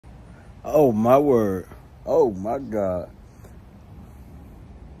Oh my word. Oh my God.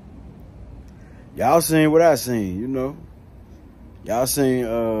 Y'all seen what I seen, you know. Y'all seen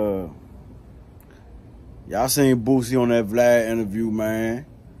Boosie on that Vlad interview, man.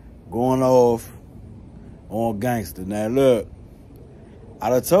 Going off on Gangsta. Now look, I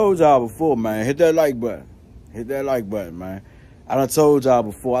done told y'all before, man. Hit that like button. Hit that like button, man. I done told y'all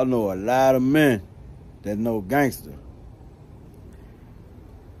before, I know a lot of men that know Gangsta.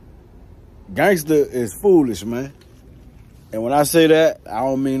 Gangsta is foolish, man. And when I say that, I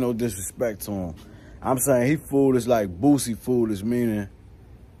don't mean no disrespect to him. I'm saying he foolish like Boosie foolish, meaning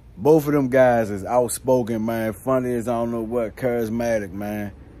both of them guys is outspoken, man. Funny as I don't know what, charismatic,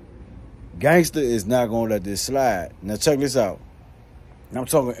 man. Gangsta is not going to let this slide. Now check this out. I'm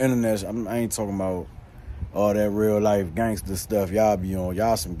talking internet. I ain't talking about all that real life gangster stuff y'all be on.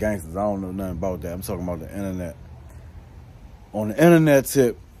 Y'all some gangsters. I don't know nothing about that. I'm talking about the internet. On the internet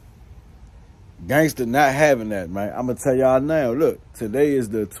tip, Gangsta not having that, man. I'm going to tell y'all now. Look, today is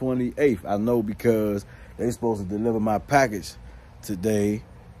the 28th. I know because they supposed to deliver my package today.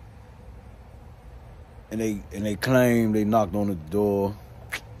 And they claim they knocked on the door.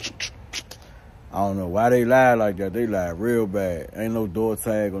 I don't know why they lied like that. They lied real bad. Ain't no door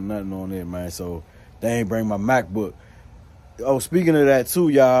tag or nothing on it, man. So they ain't bring my MacBook. Oh, speaking of that too,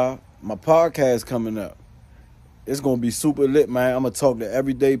 y'all, my podcast coming up. It's going to be super lit, man. I'm going to talk to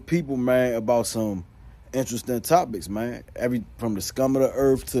everyday people, man, about some interesting topics, man. From the scum of the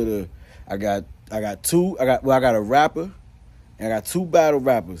earth to the, I got a rapper, and I got two battle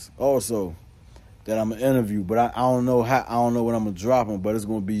rappers also that I'm going to interview, but I don't know what I'm going to drop them, but it's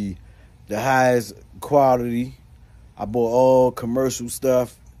going to be the highest quality. I bought all commercial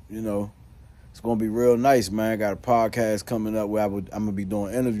stuff, you know. It's going to be real nice, man. I got a podcast coming up where I'm going to be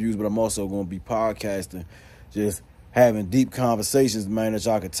doing interviews, but I'm also going to be podcasting. Just having deep conversations, man, that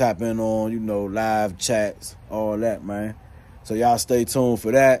y'all can tap in on, you know, live chats, all that, man. So y'all stay tuned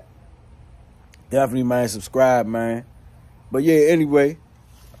for that. Definitely, man, subscribe, man. But yeah, anyway,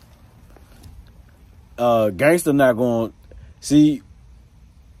 Gangsta not going to, see,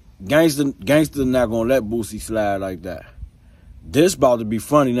 Gangsta not going to let Boosie slide like that. This about to be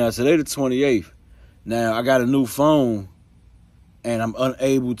funny now. Today the 28th. Now, I got a new phone, and I'm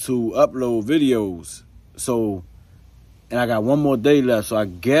unable to upload videos. So, and I got one more day left, so I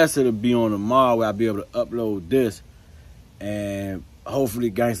guess it'll be on tomorrow where I'll be able to upload this. And hopefully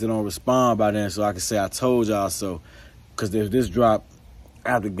Gangsta don't respond by then so I can say I told y'all so. Because if this drop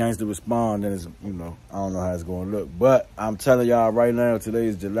after Gangsta respond, then it's, you know, I don't know how it's going to look. But I'm telling y'all right now, today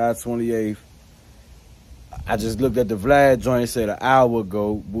is July 28th. I just looked at the Vlad joint, said an hour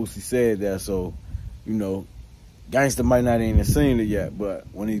ago, Boosie said that, so, you know, Gangsta might not even seen it yet, but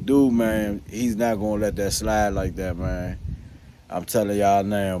when he do, man, he's not going to let that slide like that, man. I'm telling y'all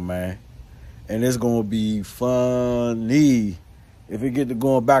now, man. And it's going to be funny. If it get to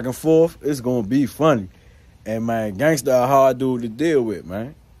going back and forth, it's going to be funny. And, man, Gangsta a hard dude to deal with,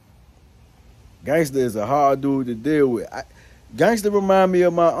 man. Gangsta is a hard dude to deal with. Gangsta remind me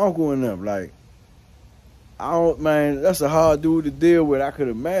of my uncle and them. Like, man, that's a hard dude to deal with, I could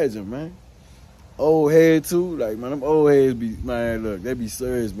imagine, man. Old head too, like, man, them old heads be, man, look, they be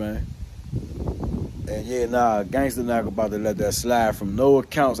serious, man. And yeah, nah, Gangsta not about to let that slide from no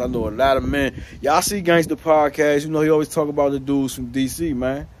accounts. I know a lot of men. Y'all see Gangsta podcast, you know, he always talk about the dudes from DC,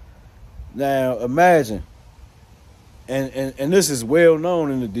 man. Now, imagine, and this is well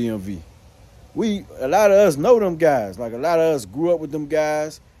known in the DMV. A lot of us know them guys. Like, a lot of us grew up with them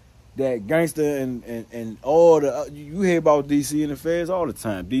guys. That Gangsta and all the, you hear about DC and the feds all the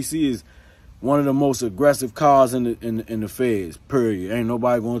time. DC is one of the most aggressive cars in the feds, period. Ain't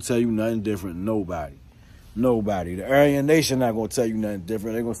nobody gonna tell you nothing different. Nobody. The Aryan Nation not gonna tell you nothing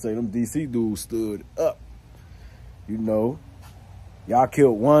different. They gonna say them DC dudes stood up. You know, y'all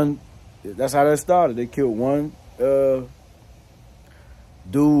killed one. That's how that started. They killed one dude.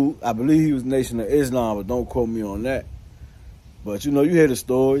 I believe he was Nation of Islam, but don't quote me on that. But, you know, you hear the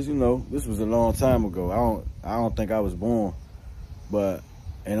stories, you know, this was a long time ago. I don't think I was born. But,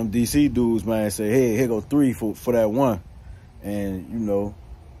 and them DC dudes, man, say, hey, here go 3 for that one. And, you know,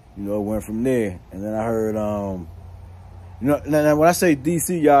 it went from there. And then I heard, you know, now when I say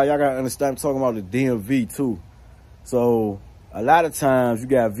DC, y'all got to understand, I'm talking about the DMV too. So, a lot of times you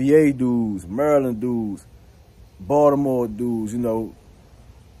got VA dudes, Maryland dudes, Baltimore dudes, you know,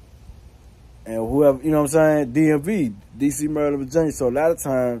 and whoever, you know what I'm saying, DMV, DC, Maryland, Virginia. So a lot of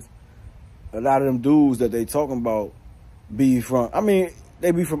times, a lot of them dudes that they talking about be from, I mean,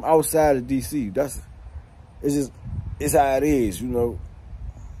 they be from outside of DC. It's how it is, you know.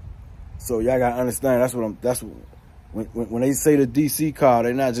 So y'all gotta understand, that's when they say the DC car,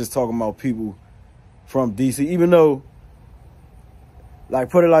 they're not just talking about people from DC. Even though, like,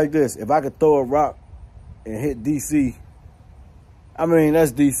 put it like this: if I could throw a rock and hit DC, I mean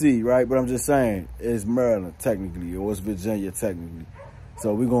that's DC, right? But I'm just saying it's Maryland technically, or it's Virginia technically.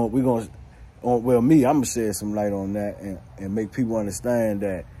 So we gonna well, me, I'm gonna shed some light on that and make people understand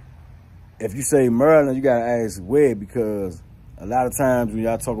that if you say Maryland, you gotta ask where, because a lot of times when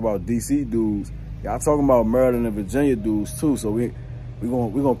y'all talk about DC dudes, y'all talking about Maryland and Virginia dudes too. So we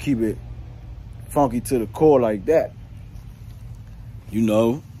gonna keep it funky to the core like that, you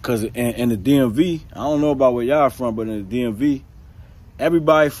know. Cause in the DMV, I don't know about where y'all from, but in the DMV,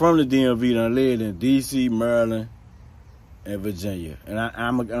 everybody from the DMV done lived in DC, Maryland, and Virginia. And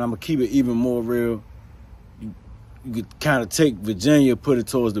I'm gonna keep it even more real. You could kind of take Virginia, put it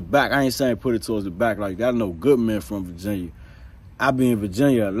towards the back. I ain't saying put it towards the back like that. I know good men from Virginia. I be in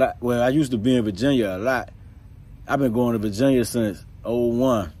Virginia a lot. Well, I used to be in Virginia a lot. I've been going to Virginia since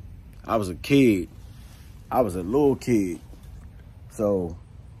 '01. I was a kid. I was a little kid. So,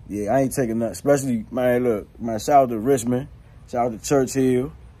 yeah, I ain't taking nothing. Especially, man, look, man, shout out to Richmond. Shout out to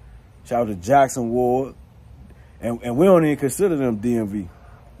Churchill. Shout out to Jackson Ward. And we don't even consider them DMV.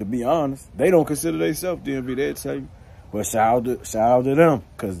 To be honest, they don't consider themselves DMV. They'll tell you. But shout out to them,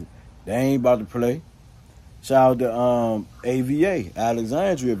 because they ain't about to play. Shout out to AVA,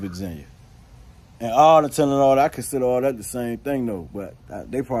 Alexandria, Virginia. And all the telling all that, I consider all that the same thing though. But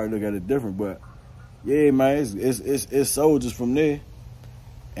they probably look at it different. But yeah, man, it's soldiers from there.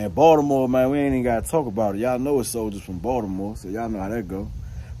 And Baltimore, man, we ain't even gotta talk about it. Y'all know it's soldiers from Baltimore, so y'all know how that go.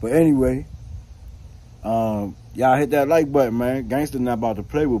 But anyway, y'all hit that like button, man. Gangsta not about to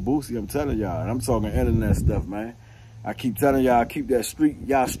play with Boosie, I'm telling y'all. And I'm talking internet stuff, man. I keep telling y'all, keep that street,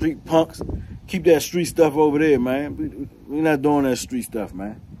 y'all street punks, keep that street stuff over there, man. We not doing that street stuff,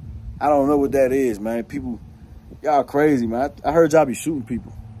 man. I don't know what that is, man. People, y'all crazy, man. I heard y'all be shooting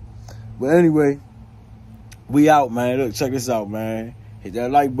people. But anyway, we out, man. Look, check this out, man. Hit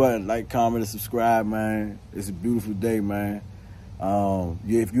that like button, like, comment, and subscribe, man. It's a beautiful day, man.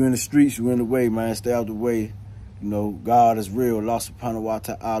 Yeah, if you're in the streets, you're in the way, man. Stay out the way. You know, God is real. Allah subhanahu wa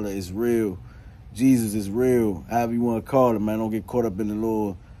ta'ala is real. Jesus is real. However you want to call it, man. Don't get caught up in the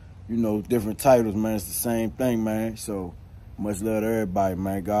little, you know, different titles, man. It's the same thing, man. So, much love to everybody,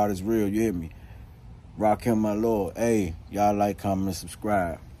 man. God is real. You hear me? Rock him, my Lord. Hey, y'all like, comment, and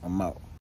subscribe. I'm out.